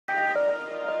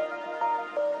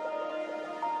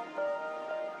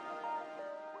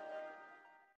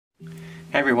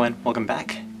Hey everyone, welcome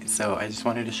back. So I just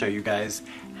wanted to show you guys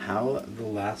how the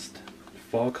last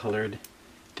fall colored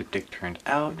diptych turned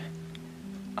out.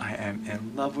 I am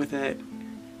in love with it.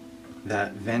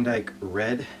 That Van Dyke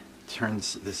red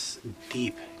turns this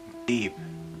deep, deep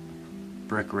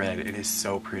brick red. It is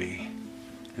so pretty.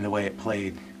 And the way it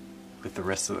played with the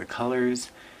rest of the colors.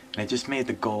 And it just made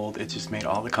the gold, it just made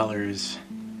all the colors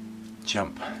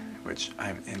jump, which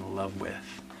I'm in love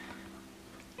with.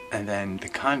 And then to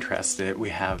contrast it, we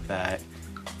have that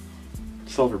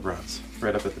silver bronze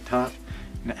right up at the top,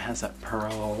 and it has that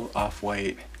pearl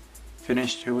off-white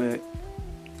finish to it.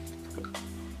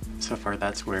 So far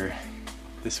that's where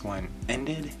this one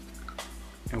ended,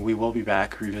 and we will be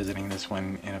back revisiting this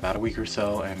one in about a week or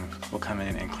so, and we'll come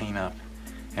in and clean up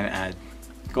and add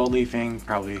gold leafing.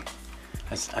 Probably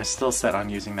I'm still set on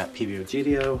using that PBO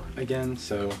GDO again,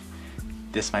 so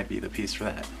this might be the piece for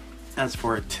that. As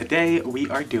for today, we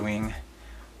are doing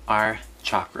our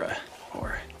Chakra,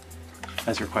 or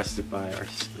as requested by our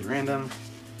random,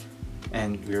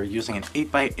 and we are using an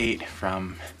 8x8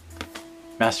 from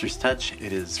Master's Touch.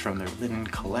 It is from their linen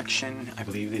collection. I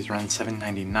believe these run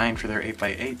 $7.99 for their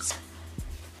 8x8s.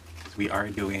 We are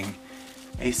doing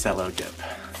a cello dip,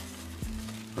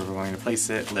 where we're going to place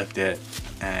it, lift it,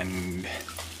 and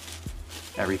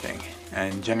everything.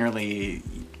 And generally,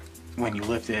 when you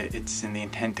lift it, it's in the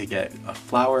intent to get a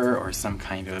flower or some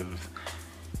kind of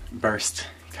burst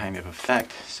kind of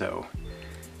effect. So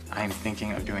I'm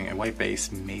thinking of doing a white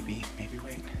base, maybe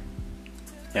white.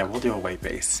 Yeah, we'll do a white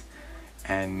base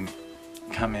and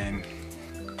come in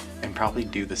and probably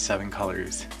do the 7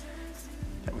 colors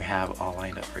that we have all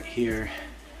lined up right here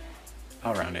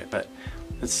all around it. But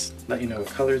let's let you know what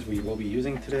colors we will be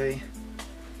using today.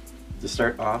 To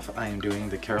start off, I am doing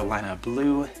the Carolina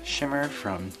Blue Shimmer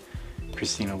from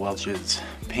Christina Welch's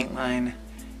paint line.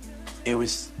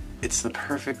 It's the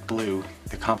perfect blue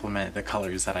to complement the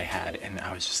colors that I had, and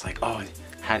I was just like, oh,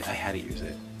 I had to use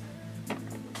it.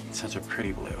 It's such a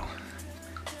pretty blue.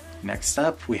 Next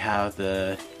up, we have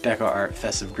the Deco Art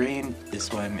Festive Green. This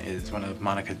one is one of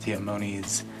Monica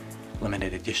Tiamoni's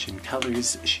limited edition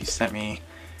colors. She sent me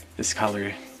this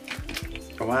color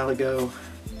a while ago,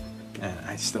 and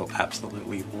I still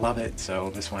absolutely love it, so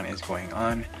this one is going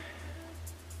on.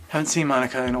 Haven't seen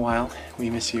Monica in a while. We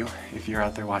miss you if you're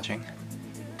out there watching.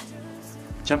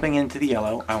 Jumping into the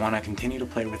yellow, I want to continue to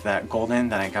play with that golden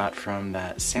that I got from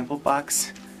that sample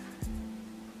box.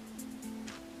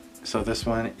 So this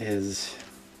one is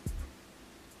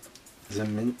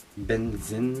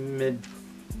Benzimid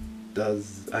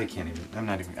does, I'm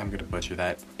gonna butcher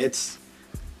that. It's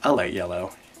a light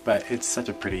yellow, but it's such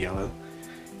a pretty yellow.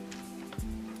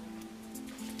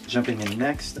 Jumping in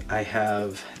next, I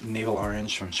have Naval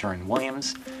Orange from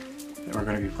Sherwin-Williams that we're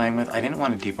going to be playing with. I didn't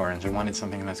want a deep orange, I wanted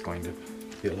something that's going to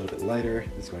be a little bit lighter,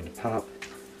 it's going to pop.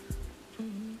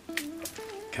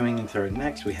 Coming into our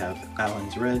next, we have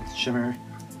Allen's Red Shimmer.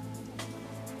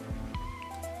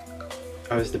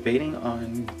 I was debating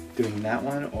on doing that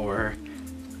one or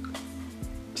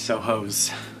Soho's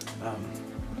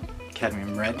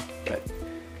Cadmium Red, but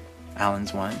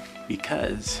Allen's one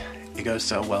because it goes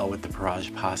so well with the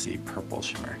Barrage Posse Purple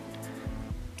Shimmer.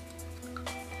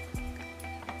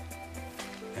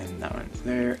 And that one's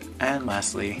there. And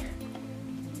lastly,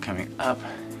 coming up,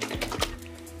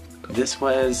 this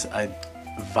was a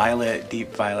violet,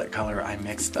 deep violet color I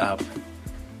mixed up.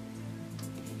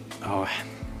 Oh,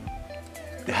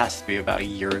 it has to be about a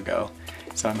year ago.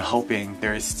 So I'm hoping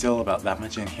there is still about that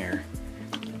much in here.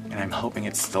 And I'm hoping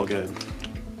it's still good.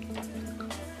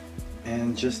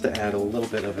 And just to add a little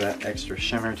bit of that extra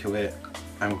shimmer to it,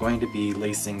 I'm going to be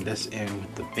lacing this in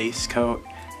with the base coat.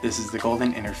 This is the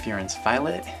Golden Interference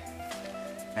Violet.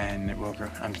 And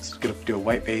I'm just going to do a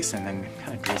white base and then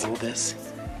kind of drizzle this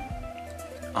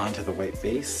onto the white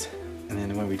base. And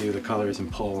then when we do the colors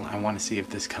and pull, I want to see if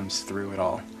this comes through at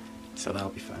all. So that'll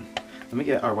be fun. Let me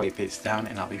get our white base down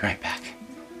and I'll be right back.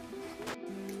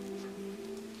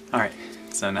 Alright.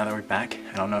 So now that we're back,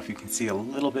 I don't know if you can see a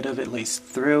little bit of it laced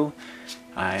through.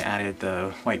 I added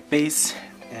the white base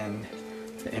and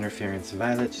the Interference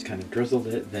Violet, just kind of drizzled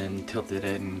it, then tilted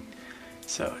it, and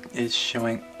so it's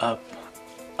showing up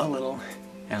a little.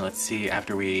 And let's see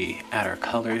after we add our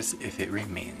colors if it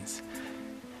remains.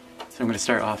 So I'm going to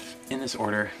start off in this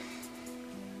order.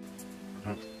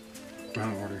 Oh,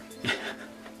 wrong order.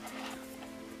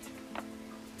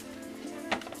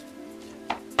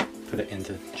 Put it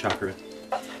into Chakra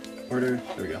order.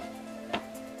 There we go.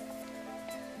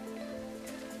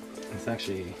 It's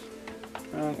actually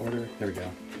wrong order. There we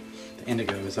go. The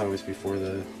indigo is always before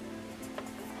the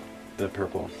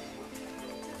purple.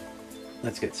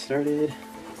 Let's get started.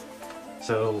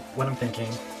 So what I'm thinking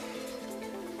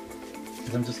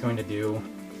is I'm just going to do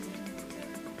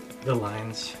the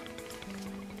lines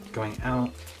going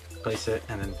out, place it,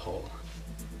 and then pull.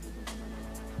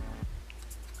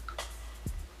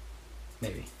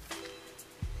 Maybe.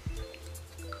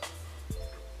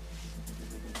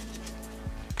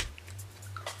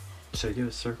 Should I do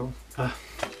a circle? I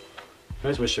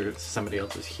always wish there was somebody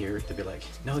else was here to be like,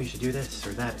 no, you should do this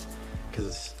or that,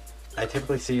 because I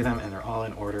typically see them and they're all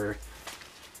in order,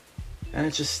 and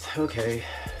it's just, okay,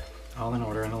 all in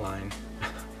order in a line.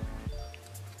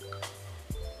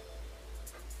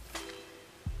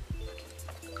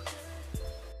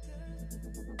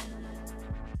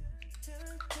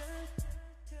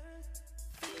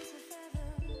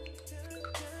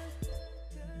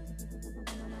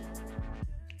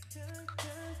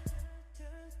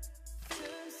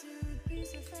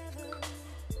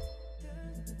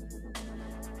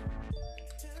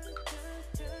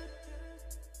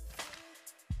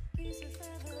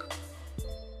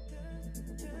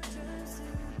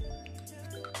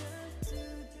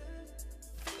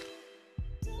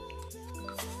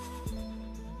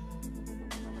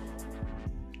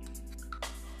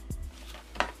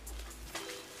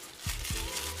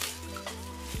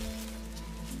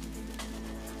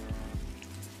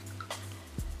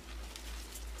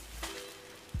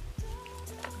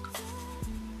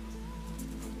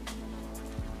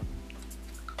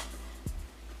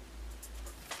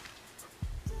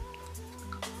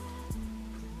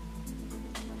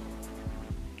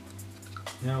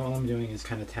 Now all I'm doing is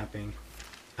kind of tapping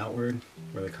outward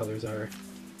where the colors are.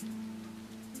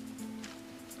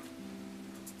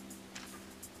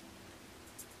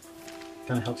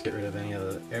 Kind of helps get rid of any of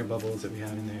the air bubbles that we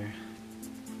have in there.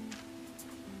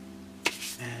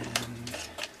 And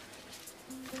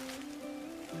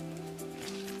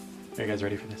are you guys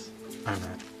ready for this? I'm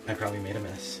not. I probably made a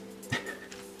mess.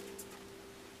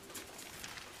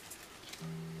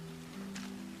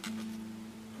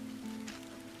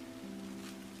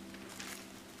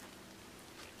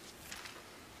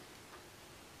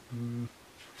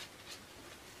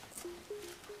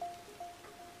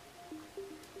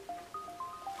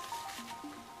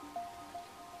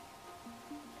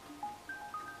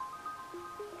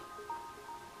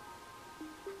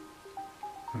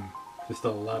 There's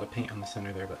still a lot of paint on the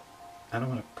center there, but I don't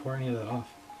want to pour any of that off.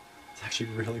 It's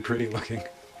actually really pretty looking.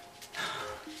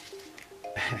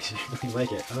 I actually really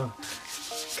like it. Oh,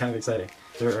 it's kind of exciting.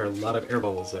 There are a lot of air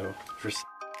bubbles though.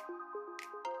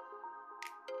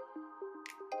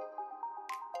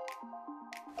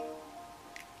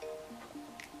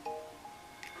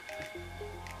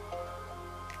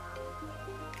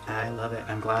 I love it.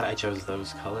 I'm glad I chose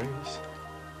those colors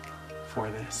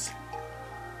for this.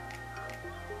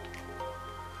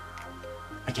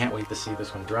 I can't wait to see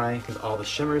this one dry with all the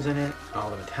shimmers in it, all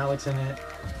the metallics in it.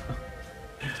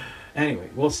 Anyway,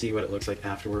 we'll see what it looks like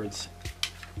afterwards.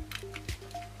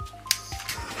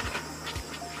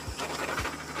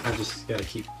 I've just got to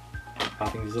keep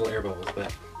popping these little air bubbles,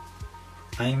 but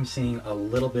I'm seeing a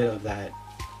little bit of that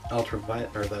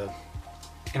ultraviolet, or the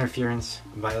interference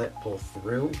violet, pull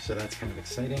through, so that's kind of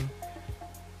exciting.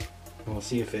 And we'll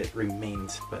see if it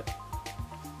remains, but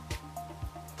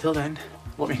till then,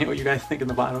 let me know what you guys think in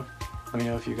the bottom. Let me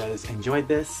know if you guys enjoyed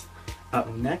this.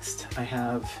 Up next, I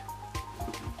have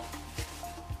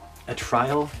a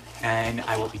trial, and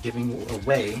I will be giving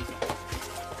away,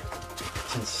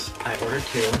 since I ordered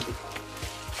two,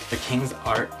 the King's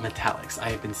Art Metallics. I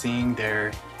have been seeing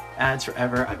their ads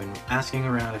forever. I've been asking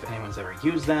around if anyone's ever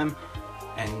used them,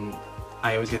 and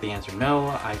I always get the answer no.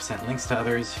 I've sent links to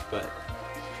others, but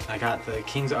I got the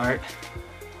King's Art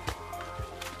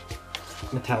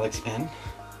Metallics in.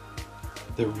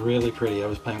 They're really pretty. I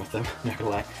was playing with them, not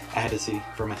gonna lie. I had to see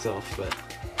for myself, but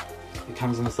it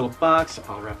comes in this little box,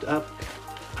 all wrapped up.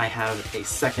 I have a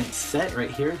second set right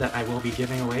here that I will be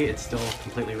giving away. It's still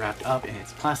completely wrapped up and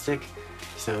it's plastic,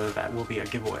 so that will be a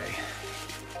giveaway.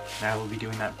 And I will be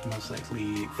doing that most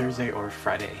likely Thursday or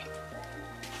Friday.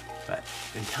 But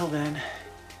until then,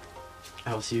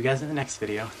 I will see you guys in the next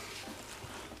video.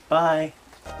 Bye!